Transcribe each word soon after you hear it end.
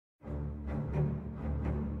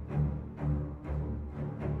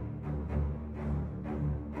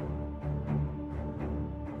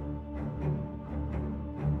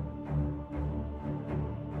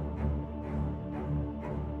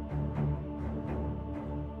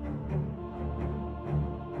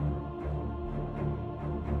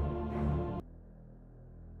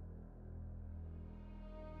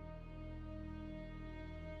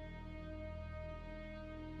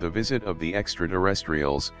The visit of the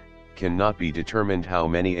extraterrestrials cannot be determined. How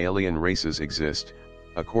many alien races exist,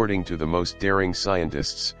 according to the most daring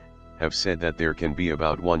scientists, have said that there can be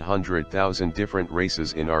about 100,000 different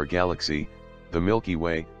races in our galaxy, the Milky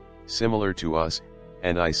Way, similar to us,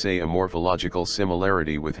 and I say a morphological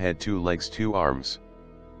similarity with head, 2 legs, 2 arms.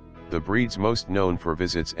 The breeds most known for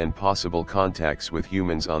visits and possible contacts with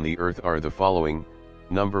humans on the Earth are the following.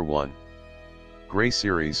 Number 1. Gray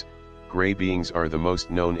series. Gray beings are the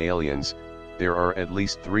most known aliens. There are at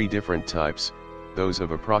least 3 different types, those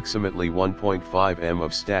of approximately 1.5 m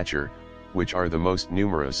of stature, which are the most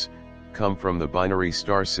numerous, come from the binary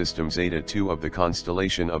star system Zeta 2 of the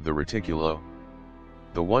constellation of the Reticulo.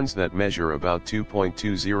 The ones that measure about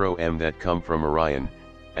 2.20 m that come from Orion,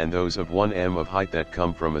 and those of 1 m of height that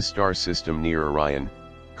come from a star system near Orion,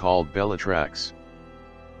 called Bellatrix.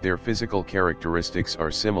 Their physical characteristics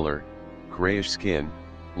are similar: grayish skin,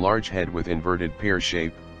 large head with inverted pear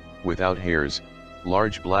shape, without hairs,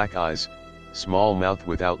 large black eyes, small mouth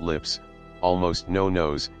without lips, almost no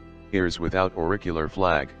nose, ears without auricular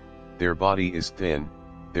flag. Their body is thin.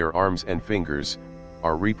 Their arms and fingers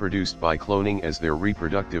are reproduced by cloning, as their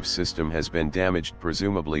reproductive system has been damaged,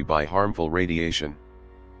 presumably by harmful radiation.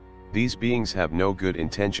 These beings have no good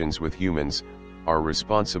intentions with humans, are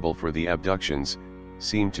responsible for the abductions,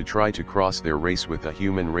 seem to try to cross their race with the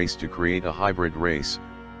human race to create a hybrid race,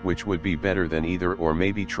 which would be better than either, or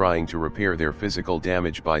maybe trying to repair their physical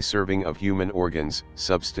damage by serving of human organs,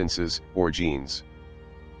 substances, or genes.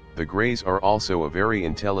 The Greys are also a very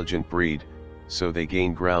intelligent breed, so they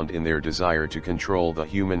gain ground in their desire to control the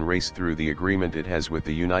human race through the agreement it has with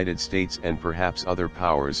the United States and perhaps other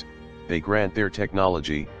powers. They grant their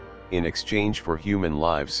technology, in exchange for human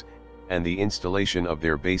lives, and the installation of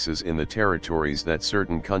their bases in the territories that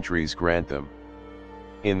certain countries grant them.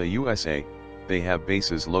 In the USA, they have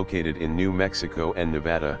bases located in New Mexico and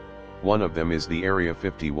Nevada. One of them is the Area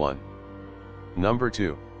 51. Number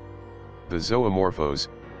 2. The zoomorphos.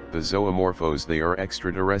 The zoomorphos, they are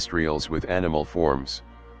extraterrestrials with animal forms.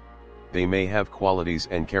 They may have qualities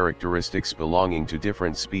and characteristics belonging to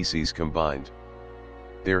different species combined.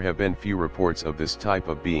 There have been few reports of this type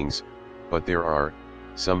of beings, but there are.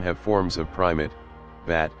 Some have forms of primate,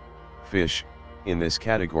 bat, fish. In this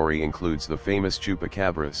category includes the famous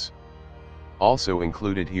chupacabras. Also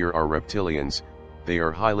included here are reptilians. They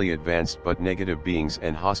are highly advanced but negative beings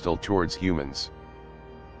and hostile towards humans.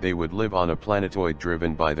 They would live on a planetoid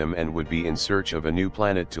driven by them and would be in search of a new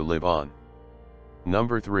planet to live on.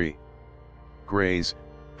 Number 3. Greys,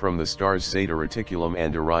 from the stars Zeta Reticulum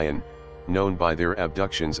and Orion, known by their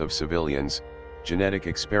abductions of civilians, genetic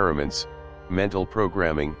experiments, mental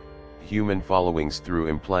programming, human followings through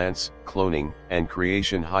implants, cloning, and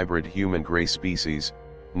creation. Hybrid human gray species.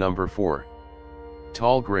 Number 4.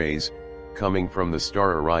 Tall Greys, coming from the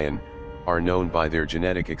star Orion, are known by their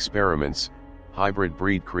genetic experiments, hybrid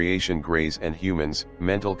breed creation. Greys and humans,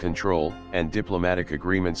 mental control, and diplomatic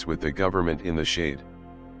agreements with the government in the shade.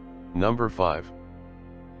 Number 5.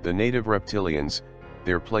 The native reptilians.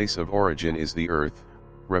 Their place of origin is the Earth.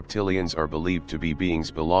 Reptilians are believed to be beings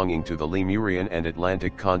belonging to the Lemurian and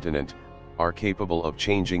Atlantic continent, are capable of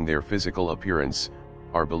changing their physical appearance,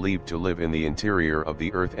 are believed to live in the interior of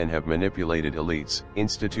the Earth and have manipulated elites,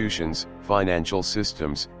 institutions, financial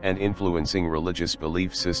systems, and influencing religious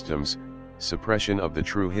belief systems, suppression of the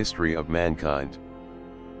true history of mankind.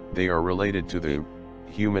 They are related to the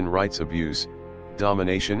human rights abuse,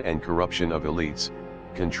 domination and corruption of elites,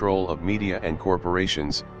 control of media and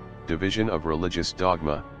corporations, division of religious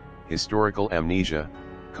dogma, historical amnesia,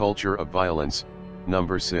 culture of violence.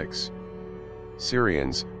 Number 6.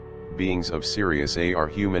 Sirians. Beings of Sirius A are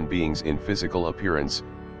human beings in physical appearance.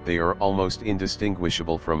 They are almost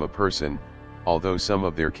indistinguishable from a person, although some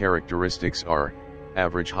of their characteristics are: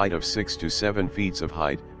 average height of 6 to 7 feet of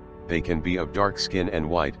height. They can be of dark skin and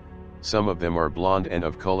white. Some of them are blonde and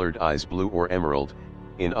of colored eyes, blue or emerald.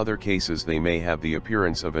 In other cases they may have the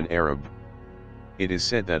appearance of an Arab. It is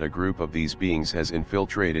said that a group of these beings has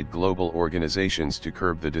infiltrated global organizations to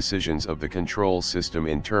curb the decisions of the control system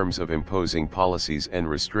in terms of imposing policies and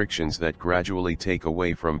restrictions that gradually take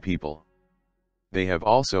away from people. They have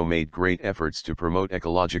also made great efforts to promote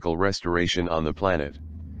ecological restoration on the planet.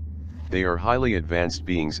 They are highly advanced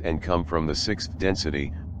beings and come from the 6th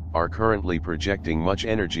density, are currently projecting much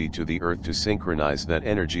energy to the Earth to synchronize that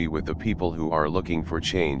energy with the people who are looking for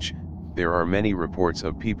change. There are many reports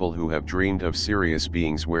of people who have dreamed of Sirius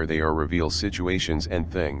beings where they are reveal situations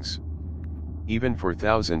and things. Even for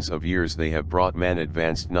thousands of years they have brought man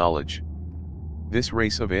advanced knowledge. This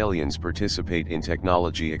race of aliens participate in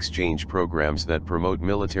technology exchange programs that promote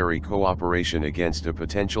military cooperation against a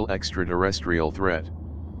potential extraterrestrial threat.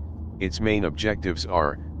 Its main objectives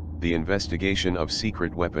are the investigation of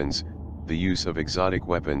secret weapons, the use of exotic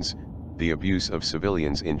weapons, the abuse of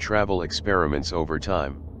civilians in travel experiments over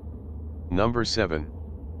time. Number 7.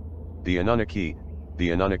 The Anunnaki. The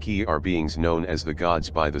Anunnaki are beings known as the gods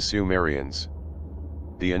by the Sumerians.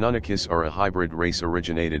 The Anunnakis are a hybrid race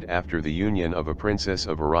originated after the union of a princess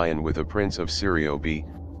of Orion with a prince of Siriobe,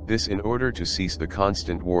 this in order to cease the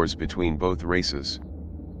constant wars between both races.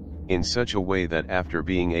 In such a way that after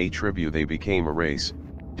being a tribu they became a race,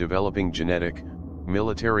 developing genetic,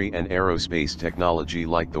 military and aerospace technology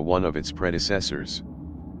like the one of its predecessors.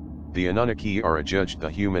 The Anunnaki are adjudged the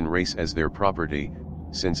human race as their property,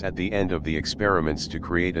 since at the end of the experiments to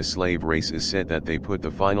create a slave race is said that they put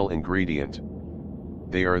the final ingredient.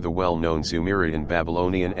 They are the well-known Sumerian,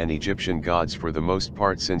 Babylonian and Egyptian gods for the most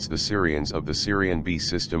part, since the Syrians of the Syrian B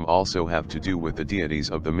system also have to do with the deities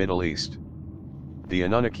of the Middle East. The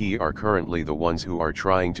Anunnaki are currently the ones who are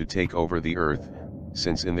trying to take over the earth,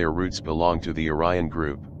 since in their roots belong to the Orion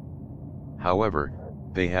group. However,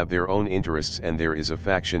 they have their own interests and there is a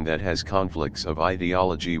faction that has conflicts of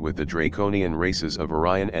ideology with the draconian races of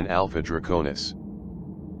Orion and Alpha Draconis.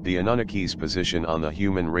 The Anunnaki's position on the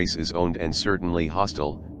human race is owned and certainly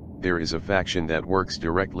hostile. There is a faction that works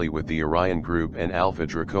directly with the Orion group and Alpha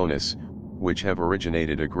Draconis, which have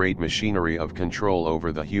originated a great machinery of control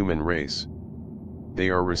over the human race. They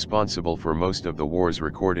are responsible for most of the wars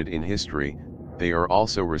recorded in history. They are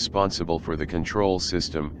also responsible for the control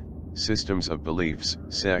system, systems of beliefs,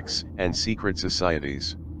 sects, and secret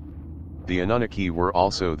societies. The Anunnaki were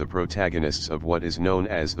also the protagonists of what is known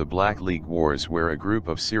as the Black League Wars, where a group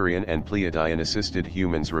of Syrian and Pleiadian-assisted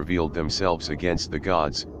humans revealed themselves against the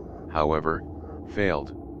gods, however,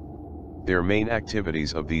 failed. Their main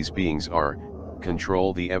activities of these beings are,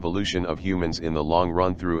 control the evolution of humans in the long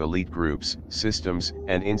run through elite groups, systems,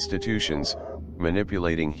 and institutions,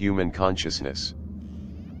 manipulating human consciousness.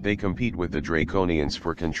 They compete with the Draconians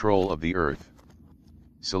for control of the earth.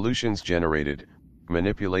 Solutions generated: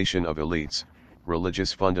 manipulation of elites,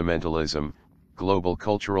 religious fundamentalism, global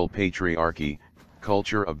cultural patriarchy,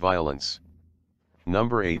 culture of violence.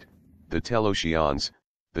 Number 8, the Teloshians.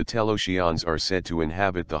 The Teloshians are said to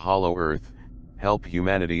inhabit the hollow earth, help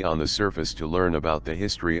humanity on the surface to learn about the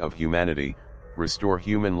history of humanity, restore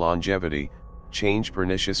human longevity, change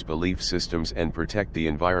pernicious belief systems and protect the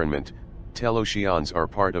environment. Teloshians are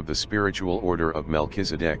part of the spiritual order of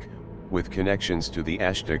Melchizedek, with connections to the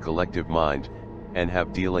Ashta collective mind, and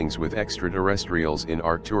have dealings with extraterrestrials in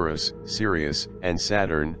Arcturus, Sirius, and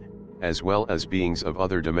Saturn, as well as beings of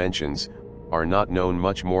other dimensions. Are not known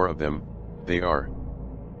much more of them. They are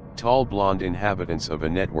tall blonde inhabitants of a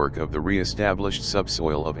network of the re-established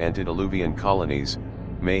subsoil of antediluvian colonies,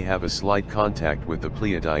 may have a slight contact with the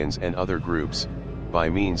Pleiadians and other groups, by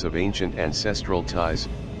means of ancient ancestral ties.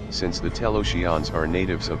 Since the Teloshians are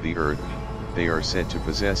natives of the Earth, they are said to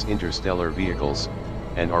possess interstellar vehicles,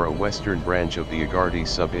 and are a western branch of the Agharti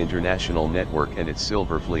sub-international network and its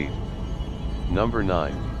Silver Fleet. Number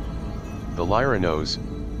 9. The Lyranos.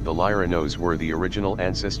 The Lyranos were the original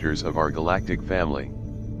ancestors of our galactic family.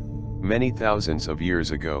 Many thousands of years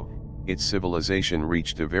ago, its civilization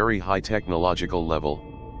reached a very high technological level.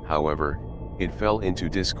 However, it fell into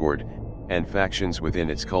discord, and factions within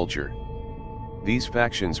its culture. These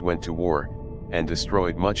factions went to war, and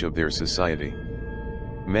destroyed much of their society.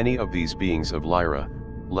 Many of these beings of Lyra,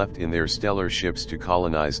 left in their stellar ships to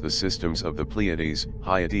colonize the systems of the Pleiades,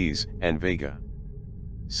 Hyades, and Vega.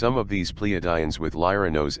 Some of these Pleiadians with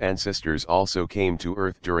Lyranos ancestors also came to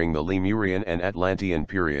Earth during the Lemurian and Atlantean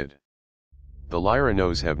period. The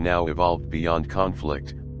Lyranos have now evolved beyond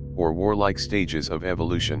conflict, or warlike stages of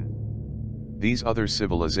evolution. These other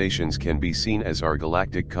civilizations can be seen as our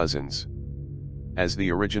galactic cousins. As the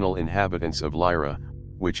original inhabitants of Lyra,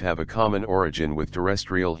 which have a common origin with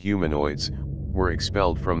terrestrial humanoids, were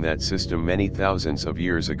expelled from that system many thousands of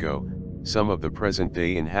years ago, some of the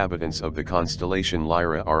present-day inhabitants of the constellation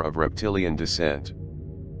Lyra are of reptilian descent.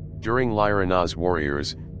 During Lyranos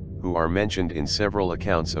warriors, who are mentioned in several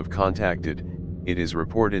accounts of Contacted, it is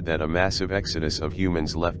reported that a massive exodus of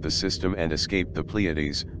humans left the system and escaped the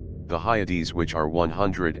Pleiades, the Hyades, which are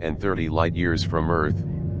 130 light-years from Earth,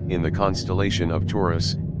 in the constellation of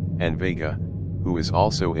Taurus, and Vega, who is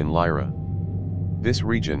also in Lyra. This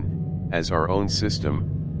region, as our own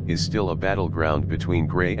system, is still a battleground between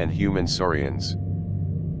grey and human saurians.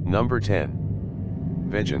 Number 10.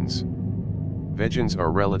 Vegans. Vegans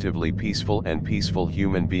are relatively peaceful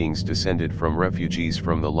human beings descended from refugees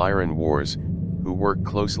from the Lyran Wars, who work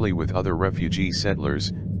closely with other refugee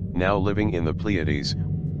settlers, now living in the Pleiades,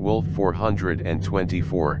 Wolf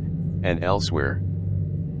 424, and elsewhere.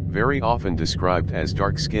 Very often described as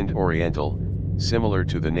dark-skinned Oriental, similar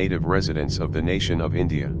to the native residents of the nation of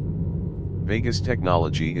India. Vega's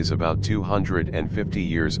technology is about 250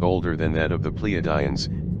 years older than that of the Pleiadians,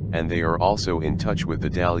 and they are also in touch with the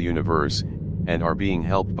Dal universe, and are being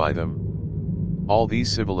helped by them. All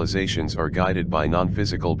these civilizations are guided by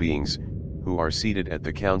non-physical beings, who are seated at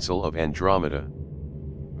the Council of Andromeda.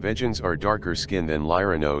 Vegans are darker skinned than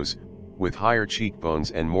Lyranos, with higher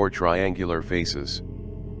cheekbones and more triangular faces.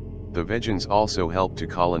 The Vegans also help to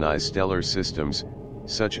colonize stellar systems,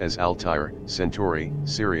 such as Altair, Centauri,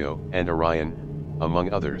 Sirio, and Orion,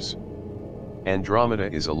 among others. Andromeda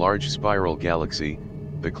is a large spiral galaxy,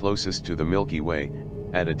 the closest to the Milky Way,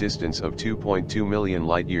 at a distance of 2.2 million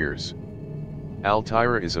light-years.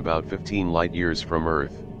 Altair is about 15 light-years from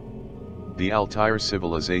Earth. The Altair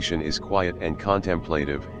civilization is quiet and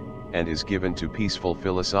contemplative, and is given to peaceful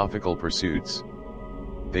philosophical pursuits.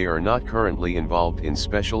 They are not currently involved in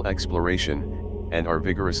special exploration, and are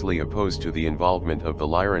vigorously opposed to the involvement of the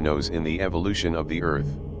Lyranos in the evolution of the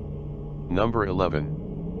Earth. Number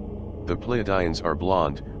 11. The Pleiadians are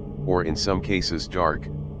blonde, or in some cases dark,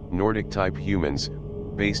 Nordic-type humans,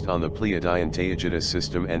 based on the Pleiadian Taygetus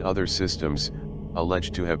system and other systems,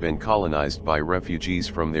 alleged to have been colonized by refugees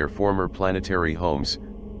from their former planetary homes,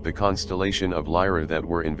 the constellation of Lyra, that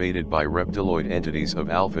were invaded by reptiloid entities of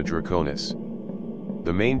Alpha Draconis.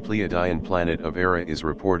 The main Pleiadian planet of Era is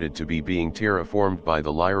reported to be being terraformed by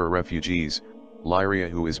the Lyra refugees, Lyria,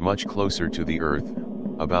 who is much closer to the Earth,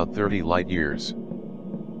 about 30 light-years.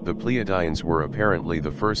 The Pleiadians were apparently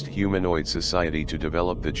the first humanoid society to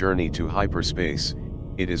develop the journey to hyperspace.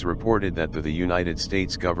 It is reported that the United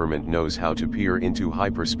States government knows how to peer into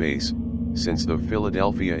hyperspace, since the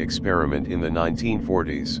Philadelphia experiment in the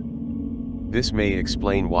 1940s. This may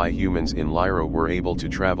explain why humans in Lyra were able to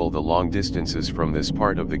travel the long distances from this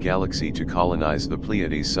part of the galaxy to colonize the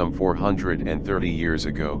Pleiades some 430 years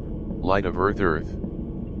ago, light of Earth.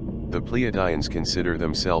 The Pleiadians consider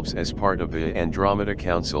themselves as part of the Andromeda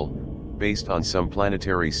Council, based on some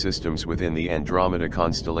planetary systems within the Andromeda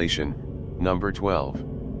constellation. Number 12.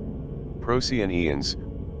 Procyon Eons,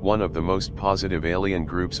 one of the most positive alien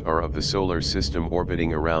groups are of the solar system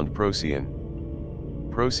orbiting around Procyon.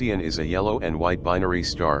 Procyon is a yellow and white binary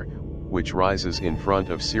star, which rises in front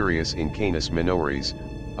of Sirius in Canis Minoris,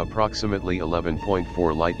 approximately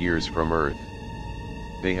 11.4 light-years from Earth.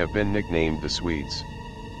 They have been nicknamed the Swedes.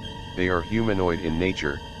 They are humanoid in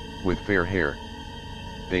nature, with fair hair.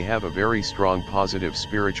 They have a very strong positive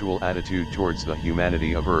spiritual attitude towards the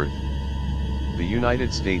humanity of Earth. The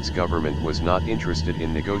United States government was not interested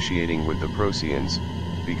in negotiating with the Procyons,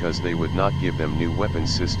 because they would not give them new weapon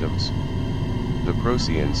systems. The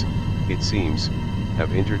Procyons, it seems,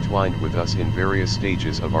 have intertwined with us in various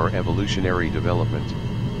stages of our evolutionary development.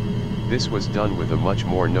 This was done with a much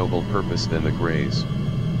more noble purpose than the Greys.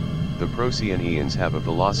 The Procyon Eons have a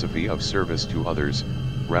philosophy of service to others,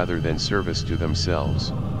 rather than service to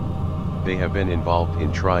themselves. They have been involved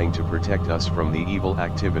in trying to protect us from the evil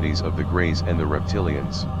activities of the Greys and the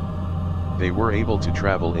Reptilians. They were able to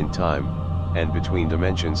travel in time, and between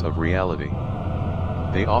dimensions of reality.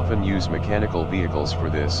 They often use mechanical vehicles for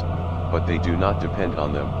this, but they do not depend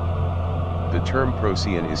on them. The term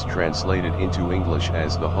Procyon is translated into English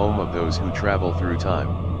as the home of those who travel through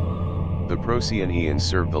time. The Procyon Eons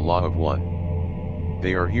serve the law of one.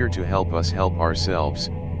 They are here to help us help ourselves,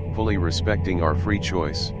 fully respecting our free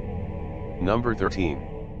choice. Number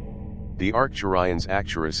 13. The Arcturians.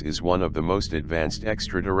 Arcturus is one of the most advanced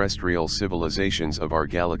extraterrestrial civilizations of our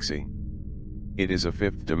galaxy. It is a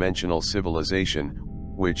fifth-dimensional civilization,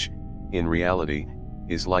 which, in reality,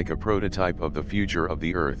 is like a prototype of the future of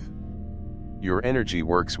the Earth. Your energy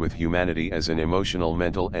works with humanity as an emotional,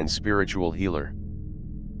 mental and spiritual healer.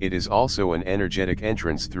 It is also an energetic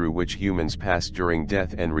entrance through which humans pass during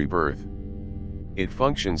death and rebirth. It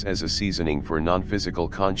functions as a seasoning for non-physical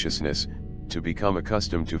consciousness, to become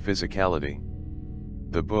accustomed to physicality.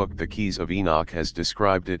 The book The Keys of Enoch has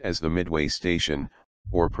described it as the midway station,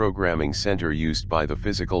 or programming center used by the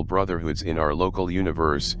physical brotherhoods in our local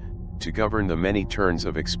universe, to govern the many turns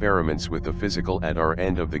of experiments with the physical at our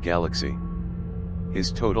end of the galaxy.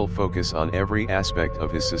 His total focus on every aspect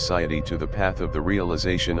of his society to the path of the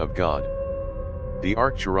realization of God. The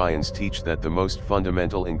Arcturians teach that the most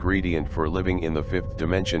fundamental ingredient for living in the fifth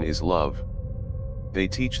dimension is love. They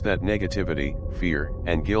teach that negativity, fear,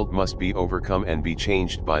 and guilt must be overcome and be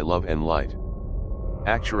changed by love and light.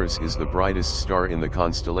 Arcturus is the brightest star in the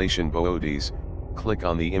constellation Boötes. Click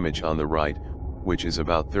on the image on the right, which is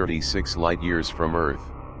about 36 light-years from Earth.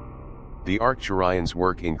 The Arcturians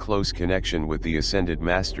work in close connection with the Ascended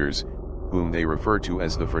Masters, whom they refer to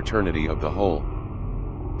as the Fraternity of the Whole.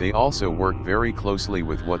 They also work very closely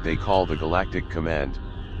with what they call the Galactic Command.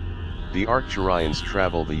 The Arcturians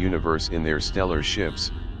travel the universe in their stellar ships,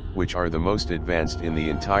 which are the most advanced in the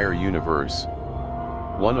entire universe.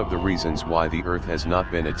 One of the reasons why the Earth has not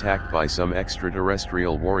been attacked by some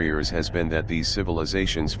extraterrestrial warriors has been that these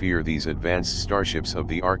civilizations fear these advanced starships of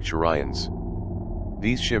the Arcturians.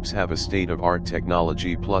 These ships have a state-of-art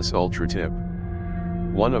technology plus ultra-tip.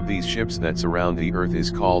 One of these ships that's around the Earth is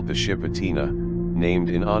called the ship Athena, named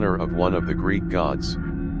in honor of one of the Greek gods.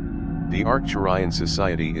 The Arcturian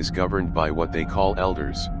society is governed by what they call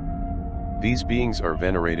elders. These beings are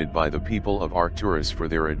venerated by the people of Arcturus for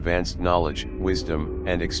their advanced knowledge, wisdom,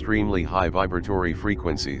 and extremely high vibratory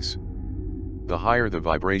frequencies. The higher the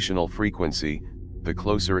vibrational frequency, the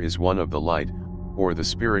closer is one of the light, or the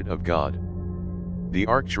spirit of God. The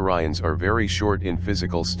Arcturians are very short in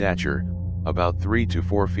physical stature, about 3 to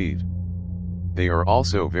 4 feet. They are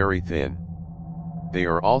also very thin. They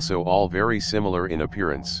are also all very similar in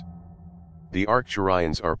appearance. The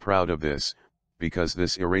Arcturians are proud of this, because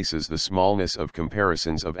this erases the smallness of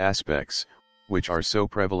comparisons of aspects, which are so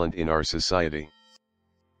prevalent in our society.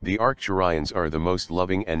 The Arcturians are the most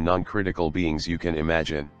loving and non-critical beings you can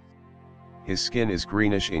imagine. His skin is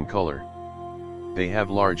greenish in color. They have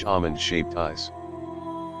large almond-shaped eyes.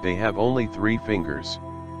 They have only 3 fingers.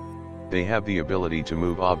 They have the ability to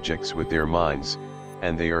move objects with their minds,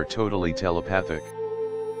 and they are totally telepathic.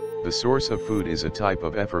 The source of food is a type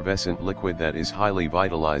of effervescent liquid that is highly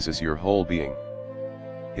vitalizes your whole being.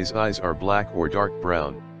 His eyes are black or dark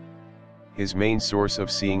brown. His main source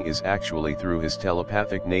of seeing is actually through his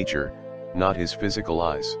telepathic nature, not his physical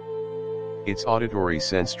eyes. Its auditory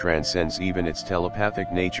sense transcends even its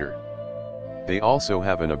telepathic nature. They also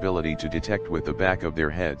have an ability to detect with the back of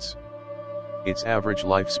their heads. Its average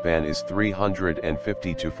lifespan is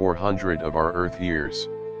 350 to 400 of our Earth years.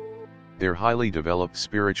 Their highly developed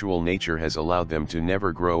spiritual nature has allowed them to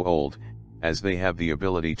never grow old, as they have the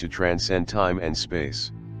ability to transcend time and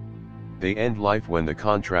space. They end life when the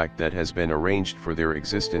contract that has been arranged for their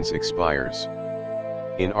existence expires.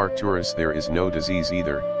 In Arcturus there is no disease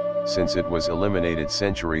either, since it was eliminated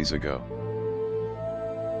centuries ago.